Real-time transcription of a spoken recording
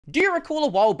Do you recall a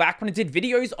while back when I did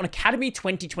videos on Academy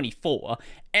 2024,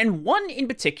 and one in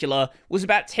particular was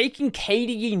about taking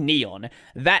KDE Neon,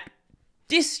 that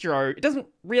distro, it doesn't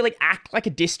really act like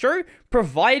a distro,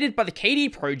 provided by the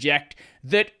KDE project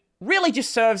that really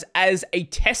just serves as a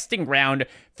testing ground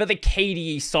for the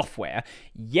KDE software.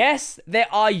 Yes, there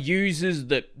are users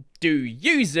that do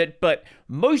use it, but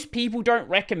most people don't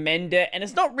recommend it, and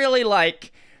it's not really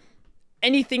like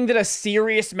anything that a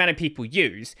serious amount of people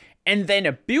use. And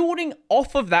then building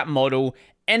off of that model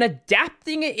and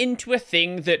adapting it into a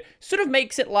thing that sort of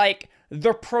makes it like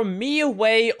the premier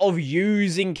way of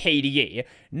using KDE,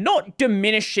 not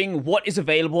diminishing what is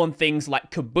available on things like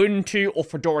Kubuntu or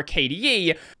Fedora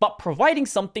KDE, but providing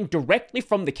something directly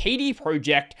from the KDE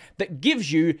project that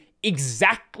gives you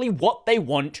exactly what they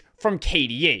want from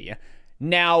KDE.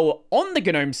 Now, on the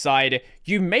GNOME side,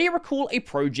 you may recall a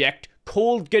project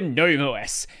called GNOME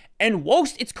OS, and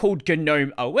whilst it's called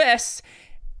GNOME OS,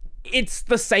 it's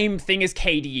the same thing as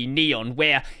KDE Neon,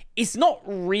 where it's not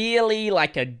really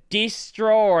like a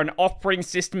distro or an operating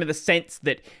system in the sense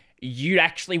that you'd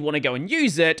actually want to go and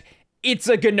use it. It's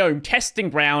a GNOME testing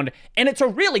ground, and it's a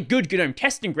really good GNOME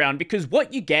testing ground because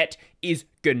what you get is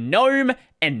GNOME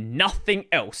and nothing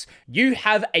else. You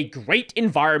have a great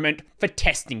environment for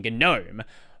testing GNOME.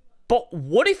 But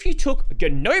what if you took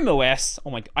GNOME OS?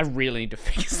 Oh my, I really need to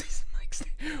fix this.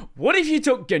 What if you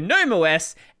took GNOME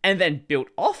OS and then built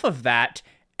off of that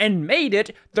and made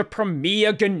it the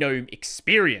premier GNOME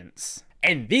experience?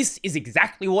 And this is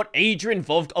exactly what Adrian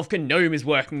Vovk of GNOME is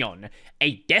working on,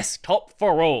 a desktop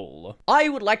for all. I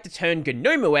would like to turn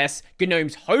GNOME OS,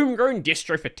 GNOME's homegrown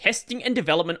distro for testing and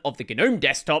development of the GNOME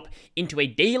desktop, into a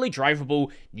daily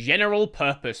drivable,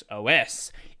 general-purpose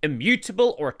OS.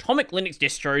 Immutable or atomic Linux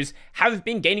distros have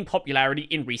been gaining popularity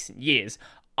in recent years.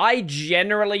 I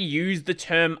generally use the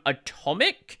term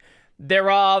atomic. There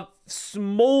are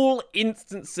small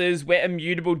instances where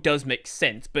immutable does make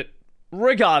sense, but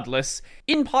regardless,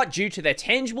 in part due to their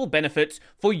tangible benefits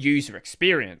for user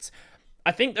experience.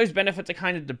 I think those benefits are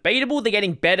kind of debatable. They're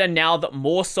getting better now that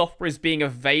more software is being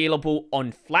available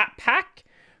on Flatpak.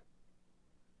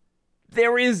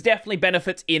 There is definitely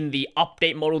benefits in the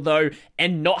update model though,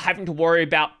 and not having to worry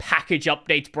about package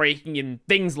updates breaking and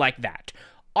things like that.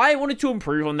 I wanted to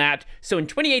improve on that, so in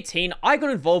 2018, I got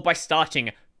involved by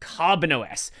starting Carbon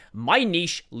OS, my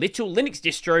niche little Linux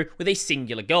distro with a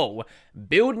singular goal: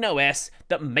 build an OS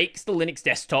that makes the Linux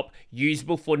desktop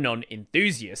usable for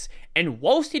non-enthusiasts. And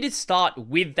whilst he did start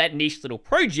with that niche little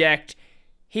project,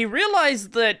 he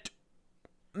realized that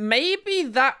maybe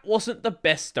that wasn't the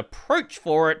best approach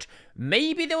for it.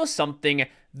 Maybe there was something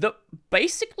that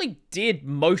basically did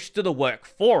most of the work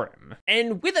for him.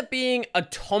 And with it being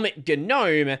Atomic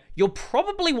GNOME, you're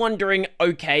probably wondering,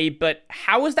 okay, but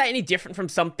how is that any different from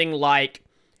something like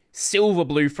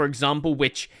Silverblue, for example,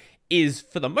 which is,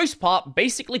 for the most part,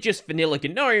 basically just vanilla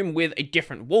GNOME with a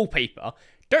different wallpaper?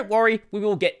 Don't worry, we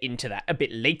will get into that a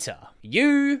bit later.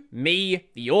 You, me,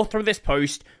 the author of this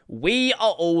post, we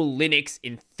are all Linux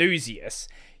enthusiasts.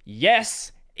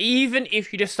 Yes, even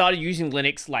if you just started using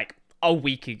Linux like a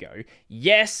week ago.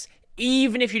 Yes,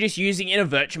 even if you're just using it in a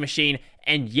virtual machine.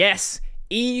 And yes,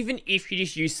 even if you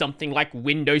just use something like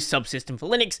Windows Subsystem for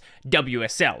Linux,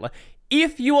 WSL.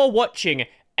 If you are watching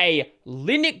a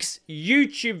Linux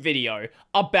YouTube video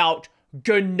about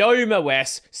GNOME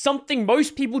OS, something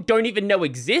most people don't even know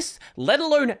exists, let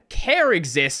alone care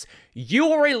exists,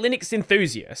 you are a Linux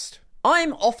enthusiast.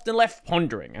 I'm often left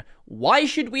pondering, why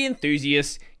should we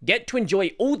enthusiasts get to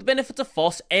enjoy all the benefits of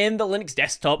FOSS and the Linux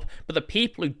desktop, but the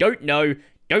people who don't know,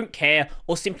 don't care,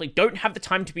 or simply don't have the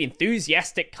time to be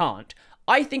enthusiastic can't?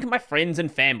 I think of my friends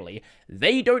and family.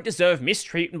 They don't deserve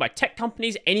mistreatment by tech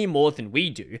companies any more than we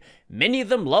do. Many of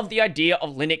them love the idea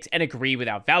of Linux and agree with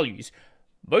our values.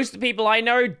 Most of the people I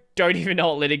know don't even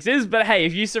know what Linux is, but hey,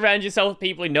 if you surround yourself with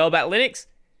people who know about Linux,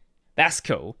 that's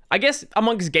cool. I guess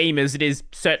amongst gamers it is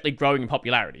certainly growing in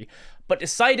popularity, but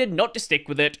decided not to stick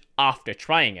with it after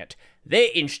trying it. They're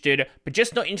interested, but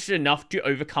just not interested enough to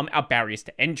overcome our barriers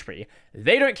to entry.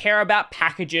 They don't care about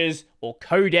packages, or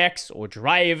codecs, or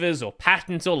drivers, or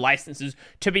patents, or licenses.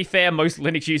 To be fair, most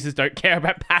Linux users don't care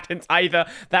about patents either.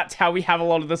 That's how we have a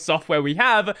lot of the software we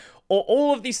have, or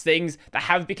all of these things that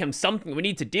have become something we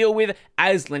need to deal with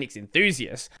as Linux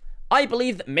enthusiasts. I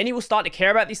believe that many will start to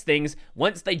care about these things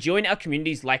once they join our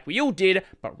communities like we all did,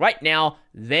 but right now,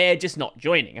 they're just not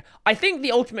joining. I think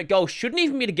the ultimate goal shouldn't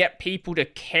even be to get people to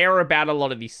care about a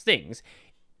lot of these things.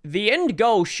 The end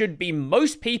goal should be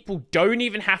most people don't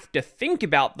even have to think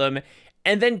about them,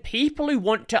 and then people who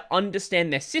want to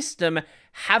understand their system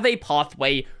have a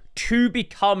pathway to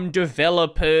become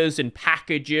developers and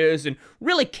packagers and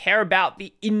really care about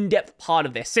the in-depth part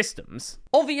of their systems.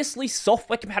 Obviously,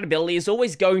 software compatibility is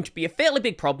always going to be a fairly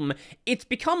big problem. It's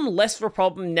become less of a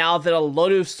problem now that a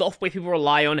lot of software people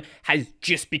rely on has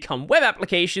just become web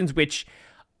applications, which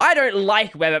I don't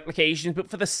like web applications, but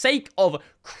for the sake of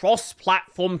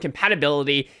cross-platform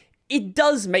compatibility, it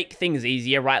does make things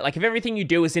easier, right? Like, if everything you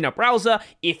do is in a browser,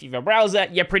 if you have a browser,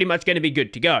 you're pretty much going to be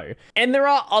good to go. And there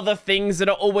are other things that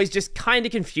are always just kind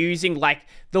of confusing, like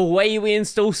the way we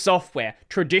install software,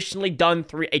 traditionally done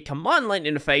through a command line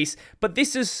interface, but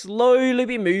this is slowly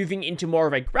be moving into more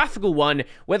of a graphical one,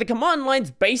 where the command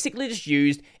line's basically just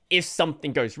used if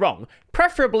something goes wrong.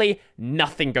 Preferably,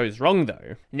 nothing goes wrong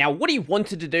though. Now, what he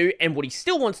wanted to do, and what he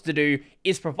still wants to do,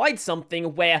 is provide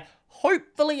something where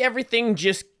hopefully everything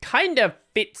just kind of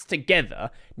fits together.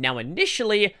 Now,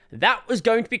 initially, that was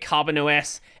going to be Carbon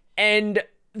OS, and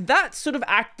that sort of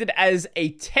acted as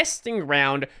a testing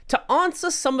ground to answer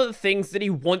some of the things that he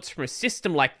wants from a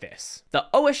system like this. The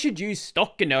OS should use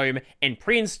stock GNOME and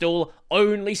pre-install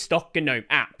only stock GNOME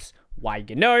apps. Why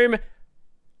GNOME?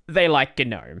 They like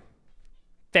GNOME.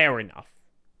 Fair enough.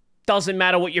 Doesn't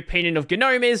matter what your opinion of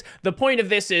GNOME is, the point of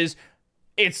this is,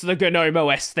 it's the GNOME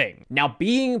OS thing. Now,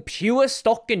 being pure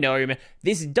stock GNOME,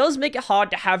 this does make it hard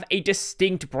to have a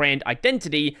distinct brand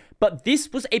identity, but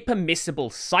this was a permissible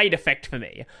side effect for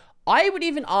me. I would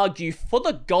even argue, for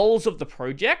the goals of the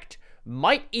project,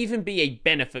 might even be a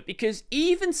benefit, because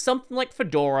even something like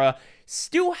Fedora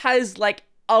still has, like,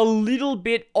 a little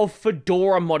bit of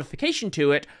Fedora modification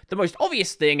to it, the most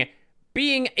obvious thing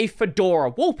being a Fedora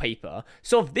wallpaper.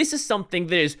 So if this is something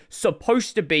that is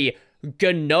supposed to be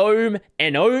GNOME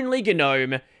and only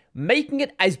GNOME, making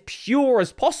it as pure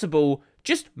as possible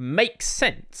just makes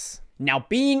sense. Now,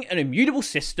 being an immutable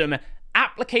system,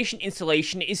 application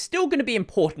installation is still going to be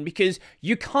important because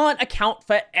you can't account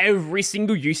for every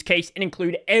single use case and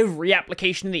include every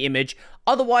application in the image,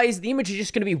 otherwise the image is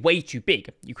just going to be way too big.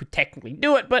 You could technically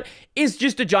do it, but it's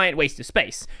just a giant waste of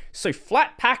space. So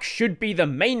Flatpak should be the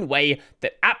main way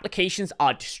that applications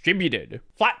are distributed.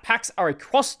 Flatpaks are a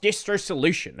cross-distro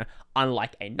solution,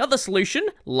 unlike another solution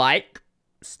like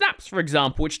Snaps, for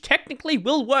example, which technically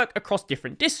will work across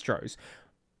different distros,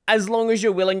 as long as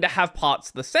you're willing to have parts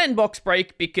of the sandbox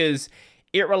break, because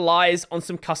it relies on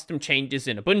some custom changes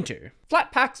in Ubuntu.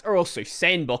 Flatpaks are also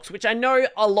sandbox, which I know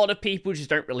a lot of people just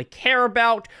don't really care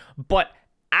about, but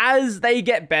as they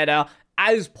get better,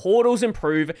 as portals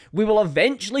improve, we will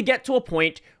eventually get to a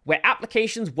point where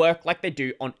applications work like they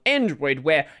do on Android,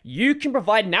 where you can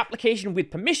provide an application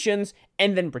with permissions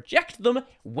and then reject them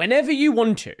whenever you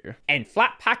want to. And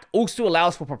Flatpak also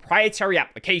allows for proprietary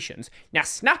applications. Now,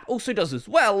 Snap also does as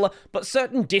well, but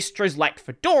certain distros like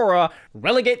Fedora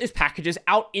relegate those packages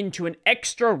out into an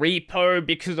extra repo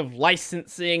because of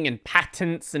licensing and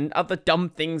patents and other dumb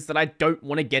things that I don't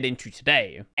want to get into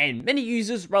today. And many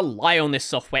users rely on this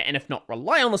software, and if not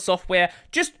rely on the software,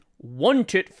 just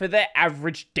want it for their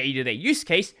average day-to-day use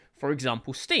case, for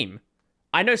example, Steam.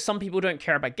 I know some people don't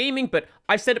care about gaming, but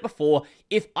I've said it before,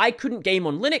 if I couldn't game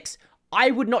on Linux,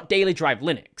 I would not daily drive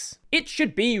Linux. It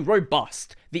should be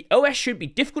robust. The OS should be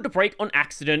difficult to break on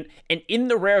accident, and in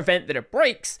the rare event that it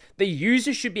breaks, the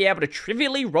user should be able to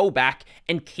trivially roll back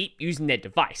and keep using their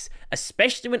device,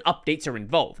 especially when updates are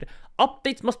involved.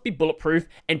 Updates must be bulletproof,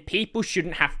 and people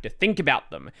shouldn't have to think about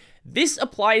them. This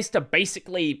applies to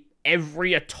basically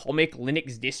every atomic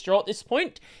Linux distro at this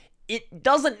point. It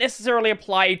doesn't necessarily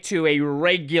apply to a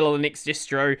regular Linux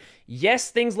distro.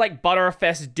 Yes, things like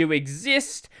Btrfs do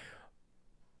exist,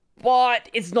 but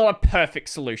it's not a perfect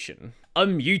solution.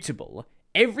 Immutable.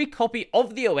 Every copy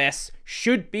of the OS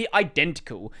should be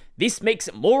identical. This makes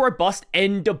it more robust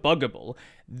and debuggable.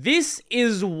 This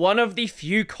is one of the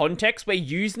few contexts where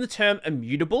using the term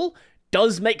immutable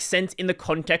does make sense in the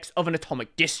context of an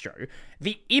atomic distro.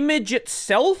 The image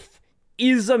itself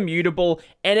is immutable,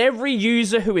 and every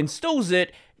user who installs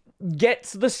it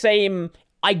gets the same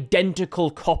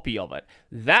identical copy of it.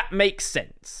 That makes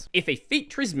sense. If a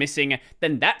feature is missing,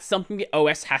 then that's something the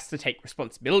OS has to take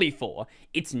responsibility for.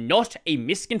 It's not a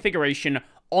misconfiguration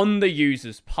on the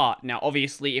user's part. Now,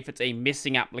 obviously, if it's a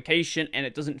missing application and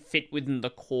it doesn't fit within the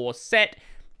core set,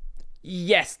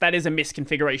 yes, that is a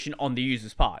misconfiguration on the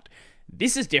user's part.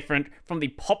 This is different from the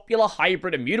popular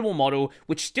hybrid immutable model,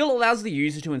 which still allows the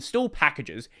user to install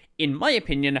packages. In my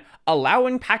opinion,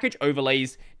 allowing package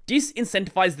overlays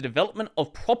disincentivize the development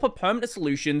of proper permanent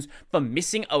solutions for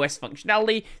missing OS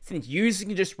functionality, since users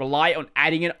can just rely on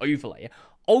adding an overlay.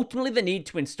 Ultimately, the need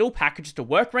to install packages to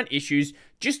work around issues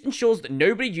just ensures that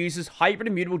nobody uses hybrid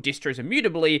immutable distros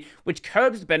immutably, which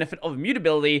curbs the benefit of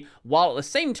immutability, while at the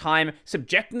same time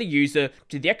subjecting the user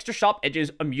to the extra sharp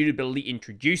edges immutability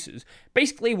introduces.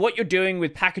 Basically, what you're doing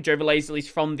with package overlays, at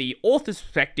least from the author's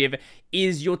perspective,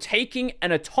 is you're taking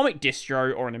an atomic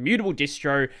distro or an immutable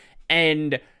distro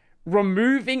and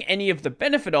removing any of the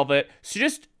benefit of it, so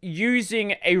just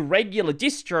using a regular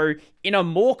distro in a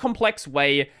more complex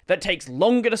way that takes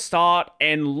longer to start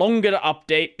and longer to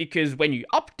update, because when you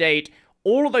update,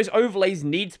 all of those overlays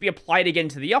need to be applied again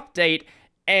to the update,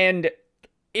 and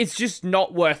it's just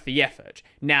not worth the effort.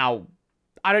 Now,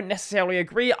 I don't necessarily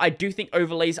agree. I do think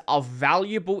overlays are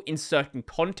valuable in certain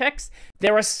contexts.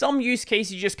 There are some use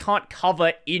cases you just can't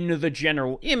cover in the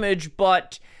general image,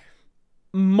 but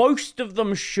most of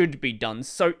them should be done.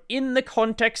 So in the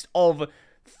context of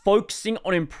focusing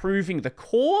on improving the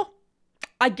core,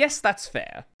 I guess that's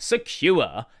fair.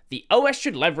 Secure. The OS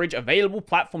should leverage available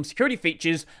platform security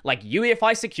features like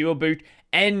UEFI Secure Boot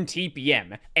and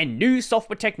TPM, and new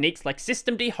software techniques like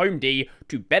systemd homed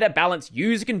to better balance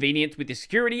user convenience with the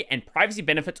security and privacy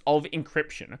benefits of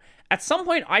encryption. At some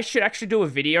point, I should actually do a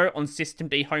video on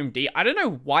systemd homed. I don't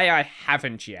know why I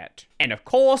haven't yet. And of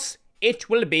course, it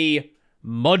will be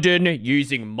modern,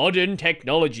 using modern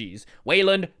technologies.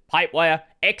 Wayland, Pipewire,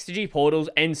 XG portals,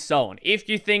 and so on. If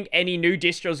you think any new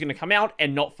distro is going to come out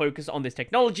and not focus on this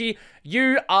technology,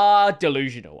 you are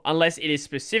delusional. Unless it is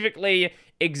specifically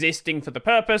existing for the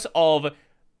purpose of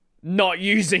not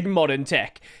using modern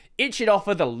tech. It should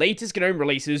offer the latest GNOME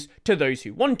releases to those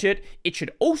who want it. It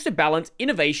should also balance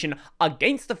innovation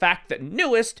against the fact that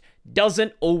newest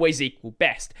doesn't always equal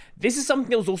best. This is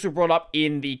something that was also brought up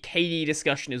in the KDE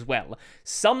discussion as well.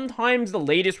 Sometimes the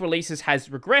latest releases has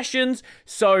regressions,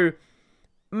 so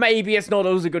maybe it's not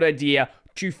always a good idea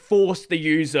to force the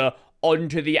user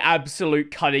onto the absolute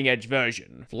cutting-edge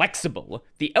version. Flexible.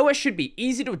 The OS should be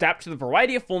easy to adapt to the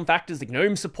variety of form factors that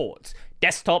GNOME supports.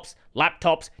 Desktops,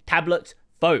 laptops, tablets,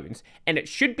 phones, and it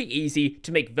should be easy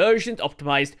to make versions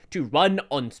optimized to run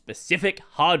on specific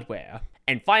hardware.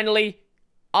 And finally,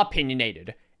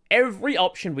 opinionated. Every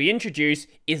option we introduce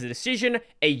is a decision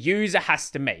a user has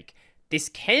to make. This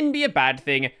can be a bad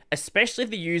thing, especially if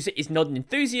the user is not an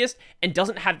enthusiast and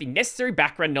doesn't have the necessary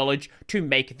background knowledge to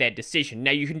make their decision.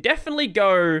 Now, you can definitely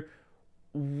go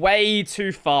way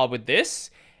too far with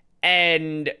this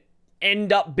and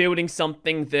end up building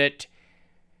something that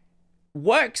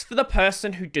works for the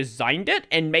person who designed it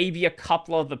and maybe a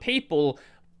couple of the people,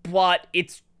 but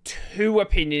it's too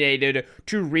opinionated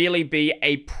to really be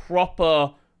a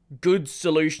proper good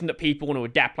solution that people want to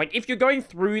adapt. Like, if you're going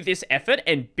through this effort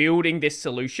and building this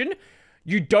solution,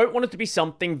 you don't want it to be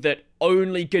something that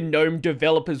only GNOME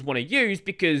developers want to use,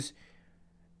 because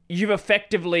you've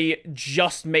effectively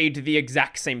just made the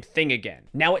exact same thing again.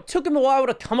 Now, it took him a while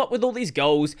to come up with all these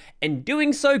goals, and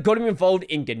doing so got him involved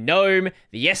in GNOME,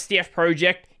 the SDF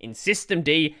project, in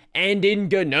systemd, and in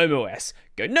GNOME OS.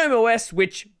 GNOME OS,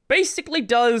 which basically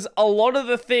does a lot of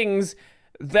the things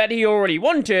that he already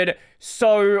wanted,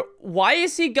 so why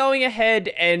is he going ahead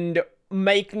and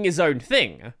making his own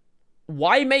thing?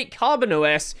 Why make Carbon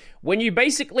OS when you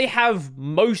basically have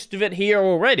most of it here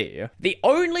already? The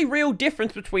only real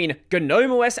difference between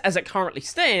GNOME OS as it currently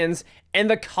stands and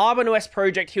the Carbon OS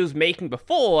project he was making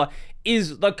before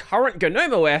is the current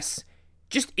GNOME OS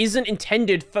just isn't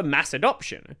intended for mass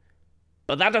adoption.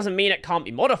 But that doesn't mean it can't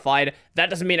be modified,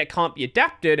 that doesn't mean it can't be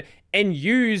adapted and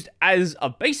used as a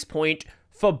base point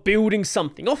for building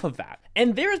something off of that.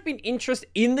 And there has been interest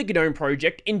in the GNOME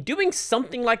project in doing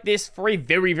something like this for a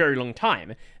very, very long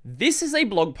time. This is a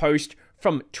blog post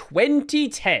from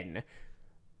 2010,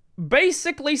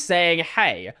 basically saying,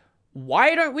 hey,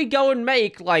 why don't we go and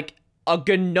make like a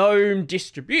GNOME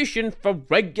distribution for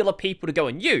regular people to go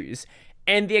and use?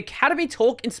 And the Academy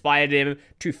talk inspired him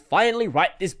to finally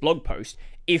write this blog post.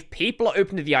 If people are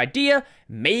open to the idea,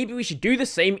 maybe we should do the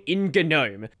same in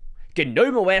GNOME.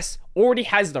 GNOME OS already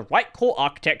has the right core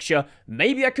architecture,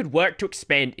 maybe I could work to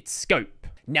expand its scope.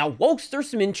 Now, whilst there's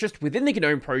some interest within the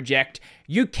GNOME project,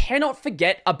 you cannot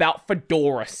forget about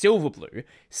Fedora Silverblue.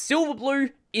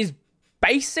 Silverblue is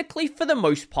basically, for the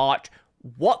most part,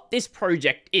 what this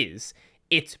project is.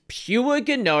 It's pure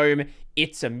GNOME,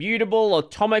 it's immutable,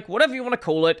 atomic, whatever you want to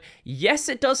call it. Yes,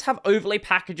 it does have overlay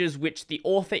packages which the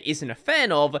author isn't a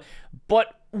fan of,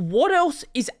 but what else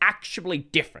is actually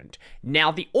different?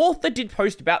 Now, the author did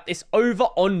post about this over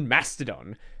on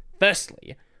Mastodon.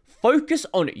 Firstly, focus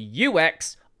on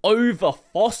UX over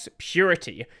FOSS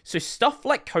purity. So stuff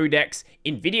like codecs,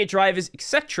 NVIDIA drivers,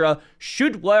 etc.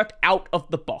 should work out of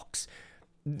the box.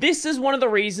 This is one of the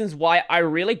reasons why I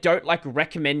really don't like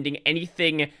recommending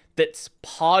anything that's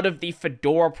part of the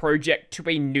Fedora project to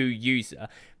a new user.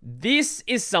 This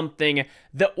is something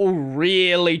that will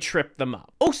really trip them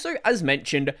up. Also, as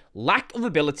mentioned, lack of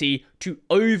ability to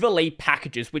overlay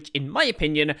packages, which in my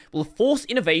opinion will force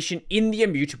innovation in the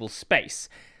immutable space.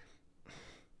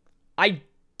 I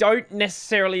don't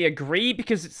necessarily agree,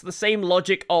 because it's the same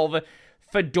logic of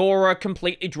Fedora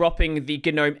completely dropping the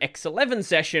GNOME X11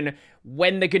 session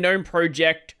when the GNOME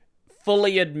project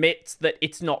fully admits that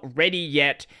it's not ready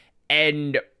yet,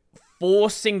 and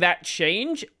forcing that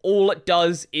change, all it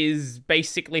does is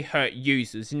basically hurt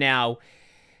users. Now,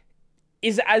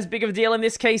 is it as big of a deal in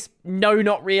this case? No,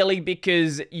 not really,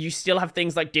 because you still have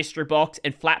things like DistroBox,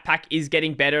 and Flatpak is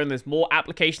getting better, and there's more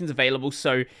applications available,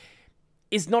 so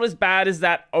it's not as bad as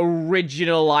that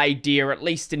original idea, at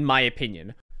least in my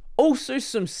opinion. Also,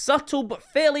 some subtle but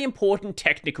fairly important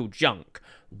technical junk.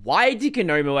 Why did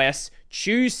GNOME OS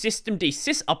choose systemd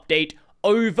sys update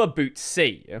over boot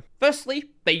C?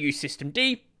 Firstly, they use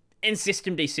systemd, and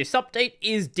systemd sys update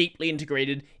is deeply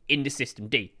integrated into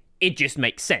systemd. It just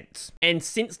makes sense. And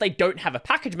since they don't have a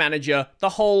package manager, the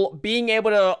whole being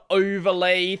able to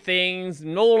overlay things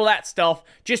and all of that stuff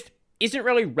just isn't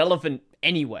really relevant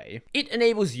anyway. It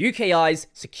enables UKI's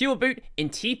secure boot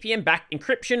and TPM-backed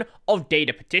encryption of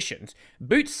data partitions.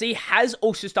 Boot C has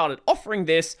also started offering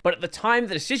this, but at the time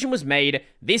the decision was made,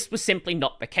 this was simply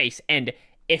not the case, and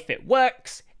if it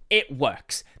works, it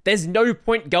works. There's no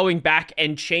point going back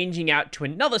and changing out to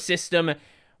another system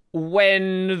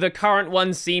when the current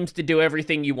one seems to do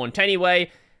everything you want anyway.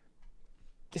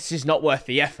 This is not worth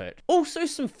the effort. Also,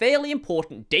 some fairly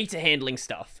important data handling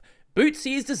stuff. Boot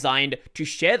C is designed to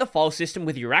share the file system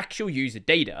with your actual user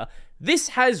data. This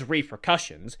has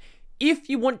repercussions. If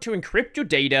you want to encrypt your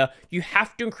data, you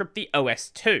have to encrypt the OS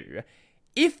too.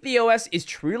 If the OS is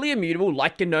truly immutable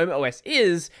like GNOME OS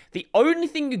is, the only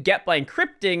thing you get by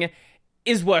encrypting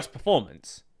is worse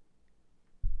performance.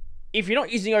 If you're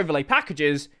not using overlay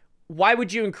packages, why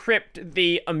would you encrypt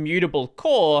the immutable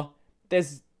core?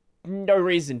 There's no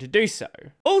reason to do so.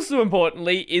 Also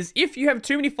importantly is if you have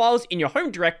too many files in your home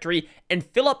directory and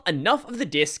fill up enough of the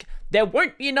disk, there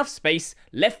won't be enough space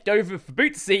left over for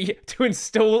boot C to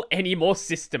install any more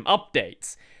system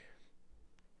updates.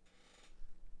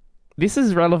 This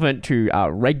is relevant to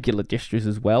regular distros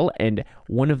as well, and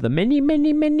one of the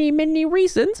many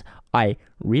reasons I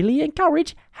really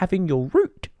encourage having your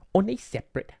root on a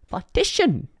separate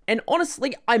partition. And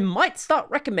honestly, I might start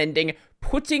recommending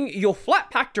putting your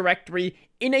Flatpak directory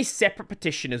in a separate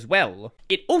partition as well.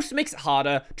 It also makes it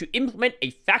harder to implement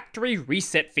a factory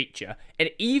reset feature, and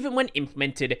even when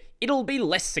implemented, it'll be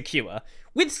less secure.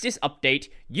 With sys update,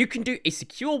 you can do a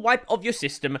secure wipe of your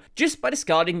system just by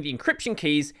discarding the encryption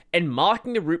keys and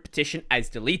marking the root partition as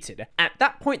deleted. At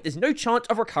that point, there's no chance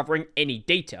of recovering any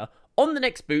data. On the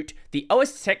next boot, the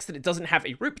OS detects that it doesn't have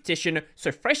a root partition, so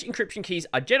fresh encryption keys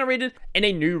are generated and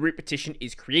a new root partition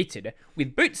is created.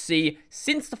 With boot C,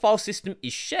 since the file system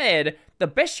is shared, the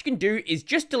best you can do is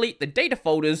just delete the data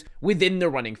folders within the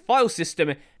running file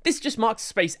system. This just marks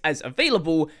space as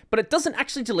available, but it doesn't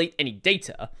actually delete any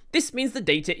data. This means the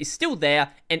data is still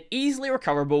there and easily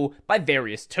recoverable by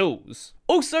various tools.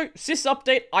 Also, sys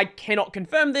update, I cannot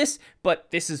confirm this,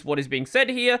 but this is what is being said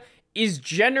here, is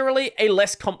generally a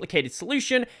less complicated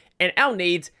solution, and our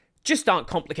needs just aren't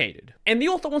complicated. And the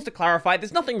author wants to clarify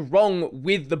there's nothing wrong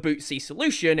with the boot C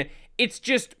solution, it's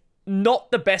just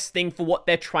not the best thing for what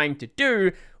they're trying to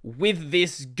do with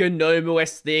this GNOME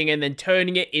OS thing and then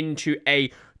turning it into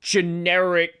a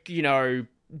generic,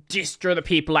 distro that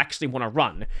people actually want to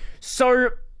run.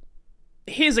 So,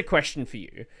 here's a question for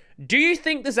you. Do you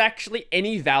think there's actually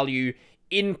any value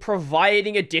in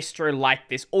providing a distro like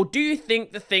this, or do you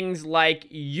think the things like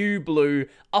uBlue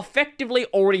effectively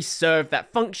already serve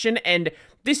that function, and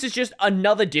this is just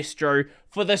another distro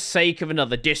for the sake of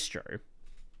another distro?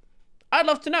 I'd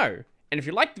love to know. And if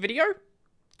you like the video,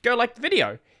 go like the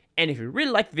video. And if you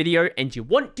really like the video and you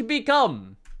want to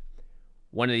become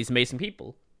one of these amazing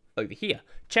people over here,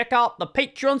 check out the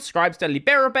Patreon Scribes Daily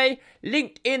Borobe,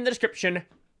 linked in the description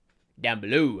down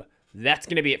below. That's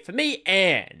gonna be it for me,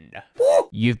 and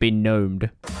you've been gnomed.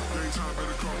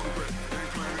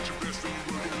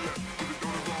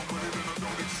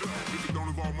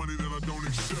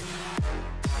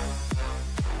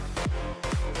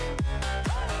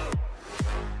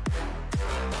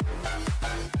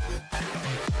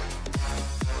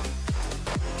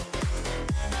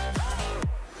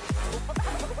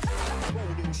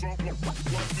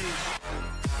 Like this.